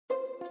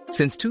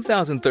Since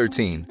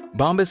 2013,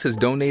 Bombas has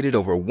donated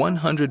over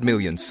 100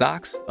 million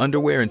socks,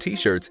 underwear, and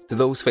T-shirts to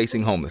those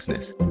facing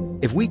homelessness.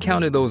 If we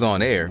counted those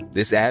on air,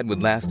 this ad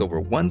would last over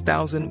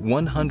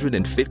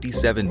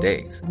 1,157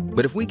 days.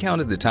 But if we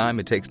counted the time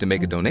it takes to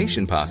make a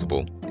donation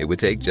possible, it would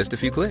take just a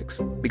few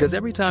clicks. Because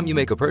every time you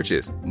make a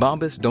purchase,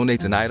 Bombas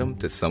donates an item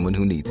to someone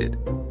who needs it.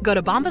 Go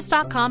to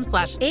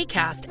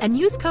bombas.com/ACAST and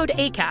use code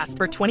ACAST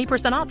for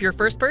 20% off your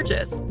first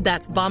purchase.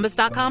 That's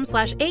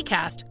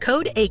bombas.com/ACAST,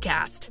 code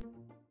ACAST.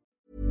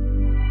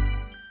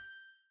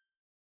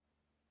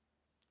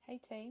 Hey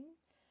team,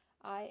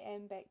 I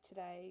am back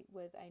today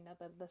with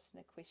another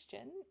listener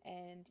question,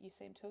 and you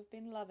seem to have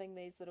been loving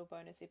these little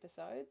bonus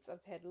episodes.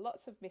 I've had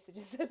lots of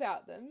messages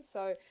about them,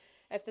 so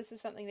if this is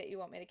something that you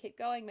want me to keep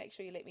going, make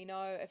sure you let me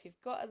know. If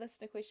you've got a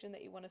listener question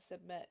that you want to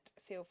submit,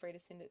 feel free to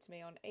send it to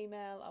me on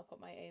email. I'll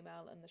put my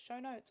email in the show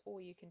notes, or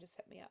you can just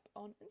hit me up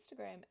on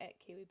Instagram at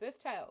Kiwi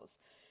Birth Tales.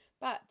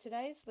 But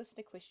today's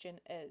listener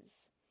question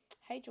is,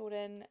 hey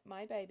Jordan,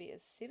 my baby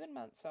is 7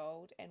 months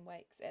old and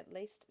wakes at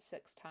least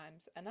 6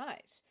 times a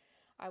night.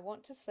 I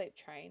want to sleep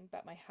train,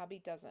 but my hubby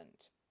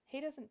doesn't.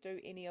 He doesn't do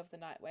any of the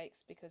night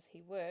wakes because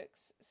he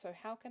works, so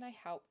how can I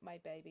help my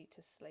baby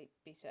to sleep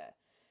better?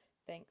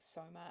 Thanks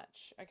so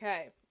much.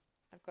 Okay,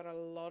 I've got a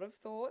lot of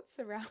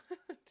thoughts around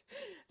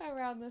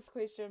this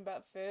question,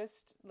 but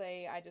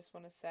firstly, I just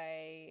want to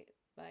say,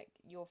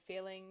 your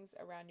feelings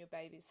around your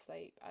baby's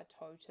sleep are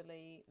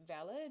totally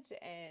valid,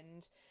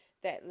 and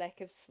that lack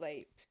of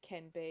sleep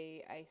can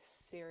be a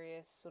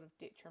serious sort of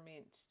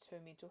detriment to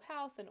mental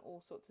health and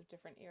all sorts of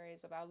different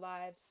areas of our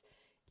lives.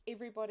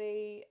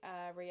 Everybody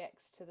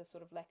reacts to the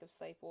sort of lack of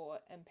sleep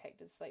or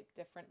impacted sleep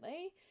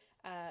differently.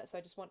 So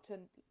I just want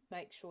to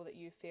make sure that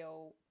you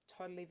feel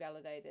totally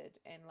validated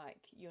and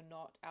like you're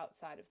not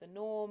outside of the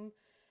norm.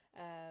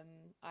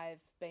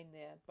 I've been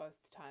there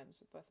both times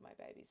with both of my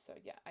babies. So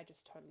yeah, I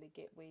just totally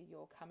get where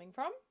you're coming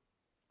from.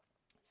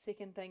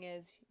 Second thing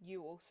is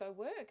you also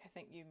work. I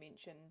think you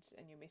mentioned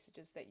in your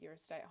messages that you're a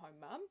stay-at-home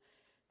mum.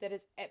 That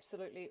is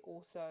absolutely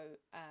also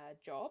a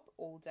job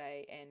all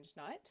day and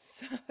night.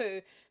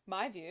 So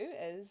my view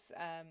is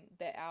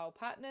that our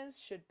partners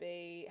should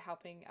be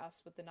helping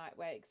us with the night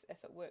wakes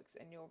if it works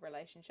in your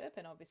relationship.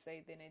 And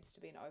obviously there needs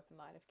to be an open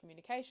line of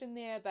communication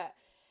there. But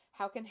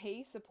how can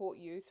he support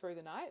you through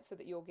the night so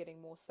that you're getting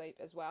more sleep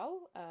as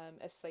well?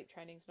 If sleep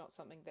training is not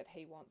something that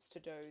he wants to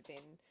do,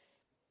 then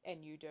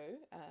and you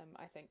do,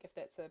 I think if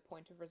that's a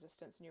point of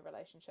resistance in your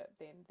relationship,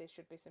 then there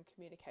should be some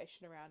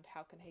communication around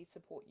how can he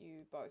support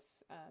you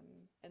both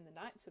in the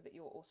night so that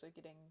you're also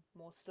getting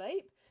more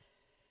sleep.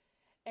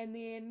 And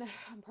then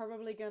I'm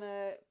probably going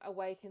to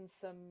awaken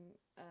some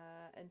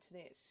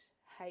internet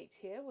hate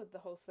here with the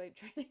whole sleep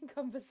training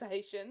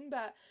conversation,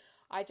 but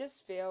I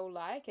just feel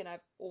like, and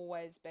I've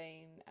always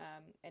been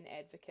an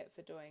advocate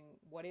for doing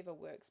whatever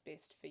works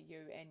best for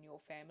you and your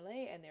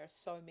family, and there are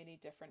so many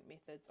different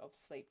methods of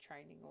sleep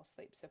training or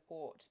sleep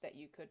support that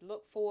you could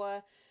look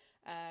for.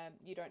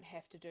 You don't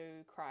have to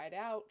do cry it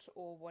out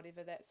or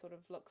whatever that sort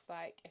of looks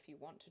like. If you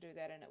want to do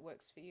that and it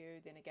works for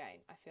you, then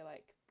again, I feel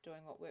like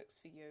doing what works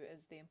for you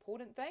is the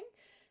important thing.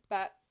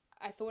 But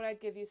I thought I'd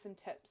give you some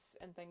tips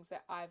and things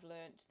that I've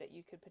learned that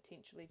you could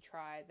potentially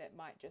try that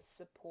might just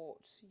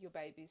support your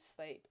baby's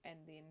sleep,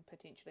 and then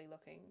potentially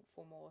looking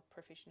for more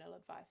professional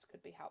advice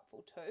could be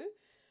helpful too.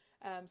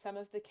 Some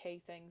of the key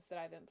things that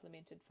I've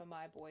implemented for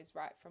my boys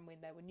right from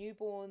when they were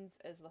newborns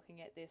is looking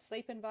at their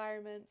sleep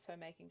environment, so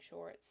making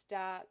sure it's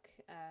dark,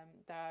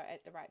 they're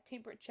at the right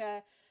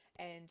temperature,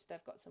 and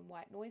they've got some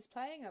white noise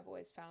playing. I've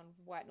always found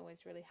white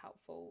noise really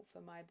helpful for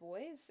my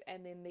boys.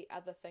 And then the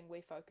other thing we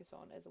focus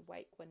on is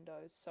awake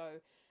windows. So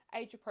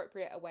age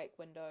appropriate awake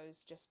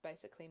windows just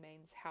basically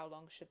means how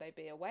long should they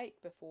be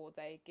awake before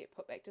they get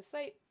put back to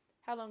sleep?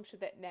 How long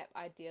should that nap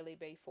ideally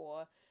be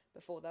for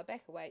before they're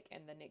back awake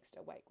and the next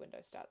awake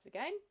window starts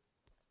again?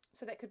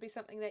 So that could be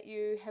something that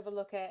you have a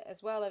look at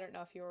as well. I don't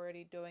know if you're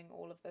already doing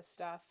all of this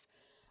stuff.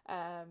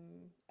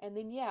 And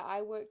then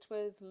I worked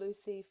with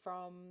Lucy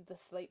from the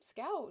Sleep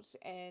Scout,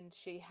 and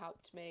she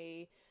helped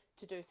me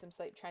to do some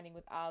sleep training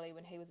with Ali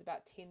when he was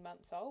about 10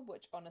 months old,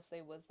 which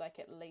honestly was like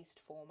at least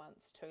 4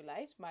 months too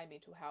late. My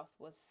mental health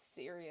was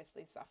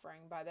seriously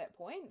suffering by that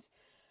point.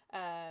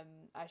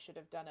 I should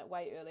have done it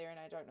way earlier, and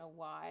I don't know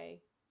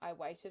why I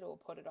waited or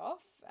put it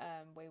off.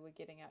 We were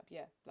getting up,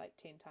 like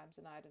 10 times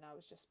a night, and I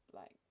was just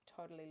like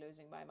totally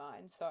losing my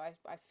mind. So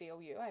I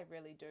feel you. I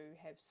really do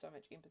have so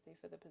much empathy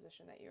for the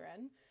position that you're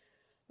in.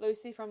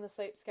 Lucy from the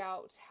Sleep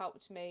Scout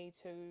helped me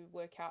to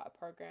work out a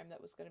program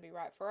that was going to be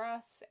right for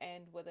us,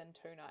 and within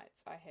 2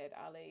 nights I had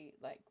Ali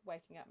like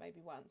waking up maybe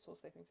once or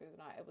sleeping through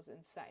the night. It was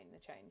insane, the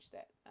change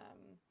that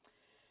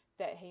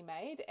he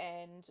made.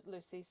 And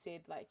Lucy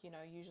said,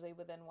 usually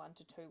within 1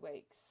 to 2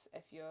 weeks,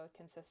 if you're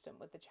consistent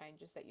with the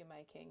changes that you're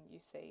making, you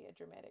see a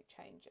dramatic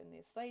change in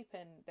their sleep,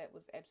 and that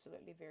was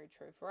absolutely very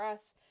true for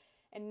us.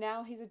 And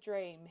now he's a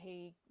dream.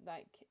 He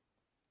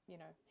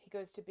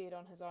goes to bed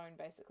on his own,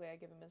 basically. I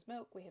give him his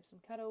milk, we have some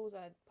cuddles,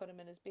 I put him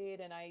in his bed,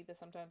 and I either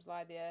sometimes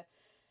lie there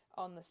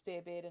on the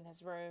spare bed in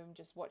his room,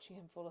 just watching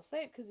him fall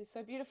asleep because he's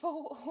so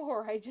beautiful,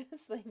 or I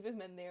just leave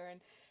him in there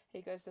and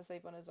he goes to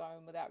sleep on his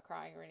own without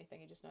crying or anything.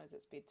 He just knows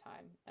it's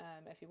bedtime.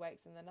 If he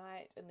wakes in the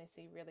night, unless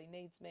he really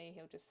needs me,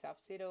 he'll just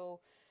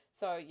self-settle.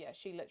 So yeah,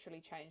 she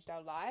literally changed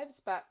our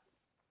lives. But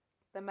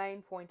the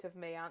main point of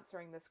me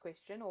answering this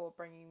question or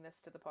bringing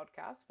this to the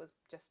podcast was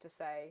just to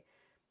say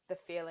the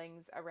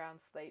feelings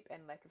around sleep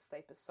and lack of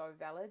sleep is so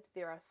valid.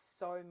 There are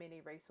so many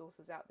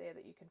resources out there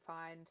that you can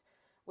find,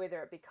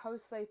 whether it be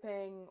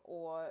co-sleeping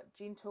or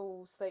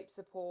gentle sleep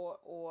support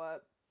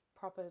or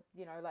proper,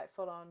 like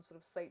full-on sort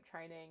of sleep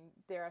training.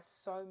 There are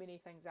so many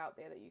things out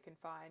there that you can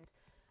find.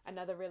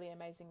 Another really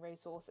amazing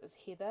resource is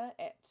Heather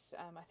at,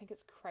 I think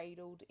it's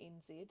Cradled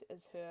NZ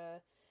is her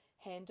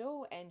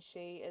handle, and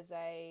she is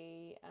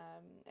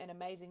an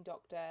amazing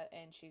doctor,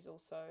 and she's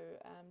also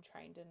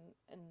trained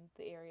in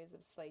the areas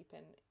of sleep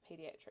and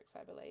pediatrics,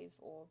 I believe,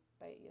 or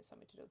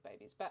something to do with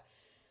babies. But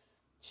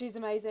she's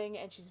amazing,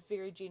 and she's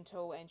very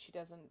gentle, and she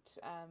doesn't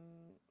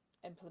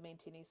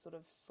implement any sort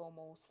of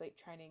formal sleep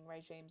training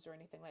regimes or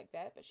anything like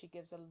that, but she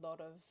gives a lot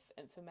of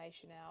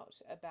information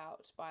out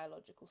about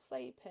biological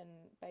sleep and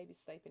baby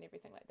sleep and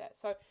everything like that.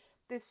 So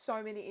there's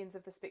so many ends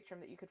of the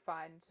spectrum that you could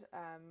find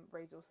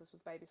resources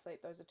with baby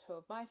sleep. Those are two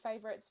of my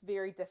favorites.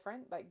 Very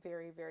different, like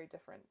very, very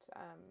different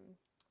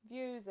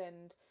views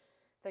and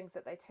things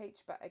that they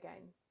teach, but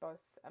again,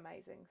 both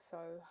amazing. So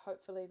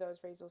hopefully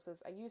those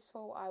resources are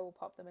useful. I will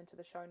pop them into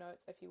the show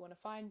notes if you want to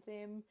find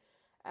them.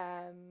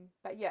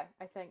 But yeah,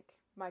 I think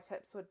my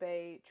tips would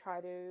be try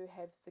to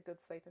have the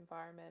good sleep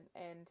environment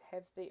and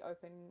have the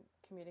open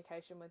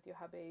communication with your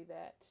hubby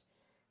that,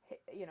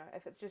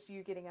 if it's just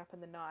you getting up in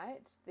the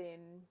night,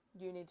 then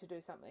you need to do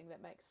something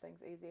that makes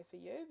things easier for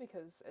you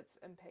because it's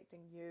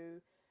impacting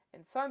you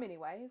in so many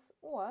ways,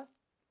 or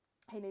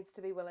he needs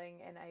to be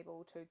willing and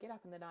able to get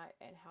up in the night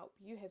and help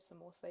you have some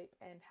more sleep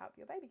and help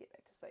your baby get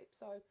back to sleep.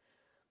 So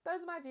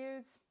those are my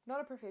views.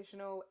 Not a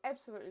professional,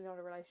 absolutely not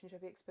a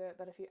relationship expert,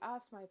 but if you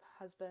ask my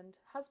husband,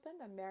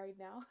 I'm married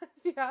now,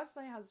 if you ask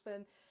my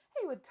husband,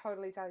 he would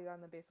totally tell you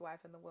I'm the best wife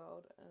in the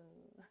world.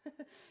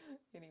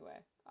 Anyway,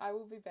 I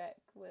will be back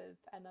with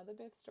another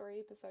birth story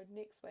episode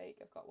next week.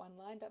 I've got one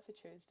lined up for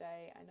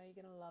Tuesday. I know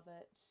you're going to love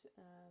it.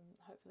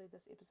 Hopefully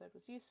this episode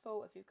was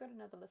useful. If you've got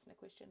another listener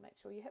question, make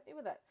sure you hit me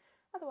with it.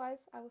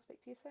 Otherwise, I will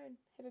speak to you soon.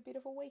 Have a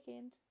beautiful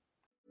weekend.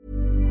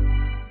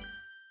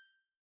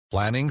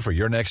 Planning for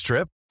your next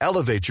trip?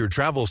 Elevate your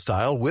travel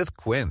style with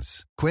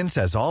Quince. Quince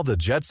has all the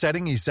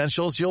jet-setting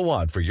essentials you'll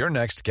want for your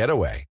next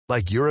getaway,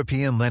 like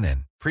European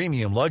linen,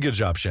 premium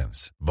luggage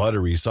options,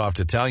 buttery soft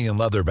Italian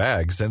leather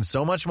bags, and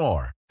so much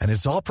more. And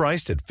it's all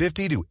priced at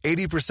 50 to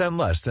 80%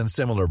 less than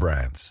similar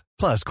brands.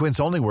 Plus, Quince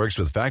only works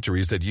with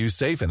factories that use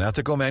safe and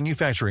ethical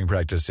manufacturing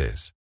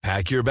practices.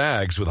 Pack your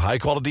bags with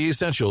high-quality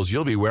essentials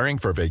you'll be wearing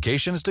for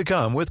vacations to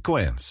come with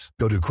Quince.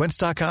 Go to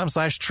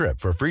quince.com/trip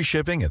for free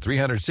shipping and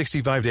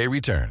 365-day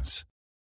returns.